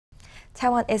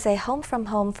Taiwan is a home from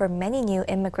home for many new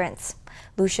immigrants.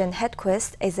 Lucien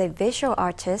Hedquist is a visual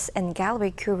artist and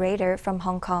gallery curator from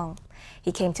Hong Kong.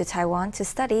 He came to Taiwan to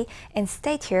study and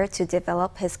stayed here to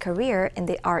develop his career in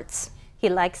the arts. He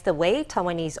likes the way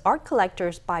Taiwanese art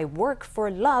collectors buy work for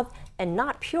love and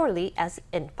not purely as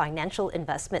in financial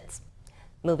investments.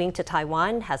 Moving to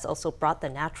Taiwan has also brought the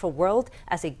natural world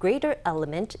as a greater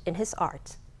element in his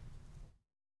art.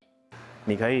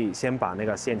 你可以先把那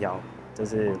个线条就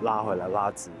是拉回来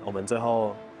拉直，我们最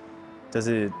后就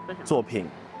是作品，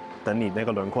等你那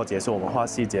个轮廓结束，我们画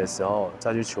细节的时候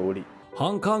再去处理。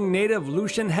 Hong Kong native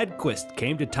Lucien Hedquist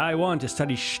came to Taiwan to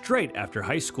study straight after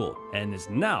high school and is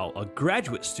now a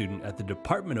graduate student at the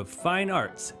Department of Fine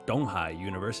Arts, Tunghai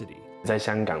University. 在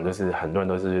香港，就是很多人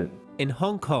都是。 In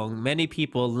Hong Kong, many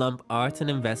people lump art and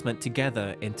investment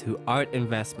together into art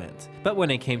investment. But when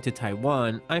I came to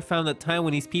Taiwan, I found that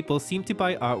Taiwanese people seem to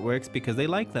buy artworks because they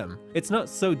like them. It's not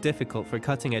so difficult for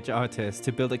cutting-edge artists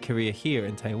to build a career here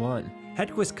in Taiwan.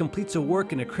 Hedquist completes a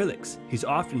work in acrylics. He's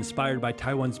often inspired by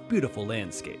Taiwan's beautiful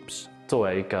landscapes. 作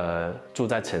为一个住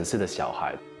在城市的小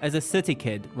孩。 As a city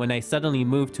kid, when I suddenly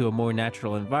moved to a more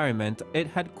natural environment, it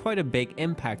had quite a big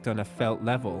impact on a felt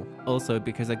level. Also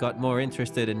because I got more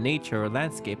interested in nature or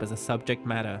landscape as a subject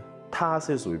matter. 它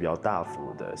是属于比较大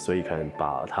幅的，所以可能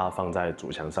把它放在主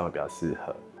墙上比较适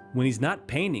合。 When he's not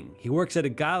painting, he works at a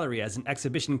gallery as an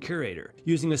exhibition curator,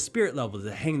 using a spirit level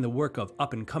to hang the work of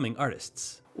up-and-coming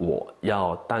artists. 我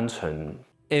要单纯。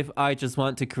 If I just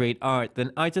want to create art,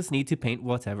 then I just need to paint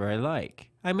whatever I like.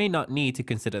 I may not need to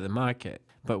consider the market,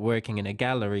 but working in a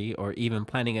gallery or even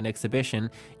planning an exhibition,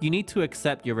 you need to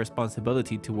accept your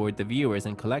responsibility toward the viewers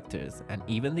and collectors, and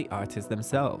even the artists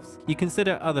themselves. You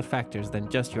consider other factors than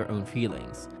just your own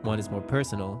feelings. One is more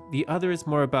personal, the other is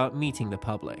more about meeting the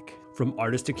public. From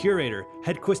artist to curator,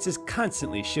 Hedquist is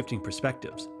constantly shifting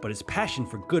perspectives, but his passion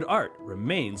for good art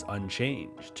remains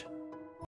unchanged.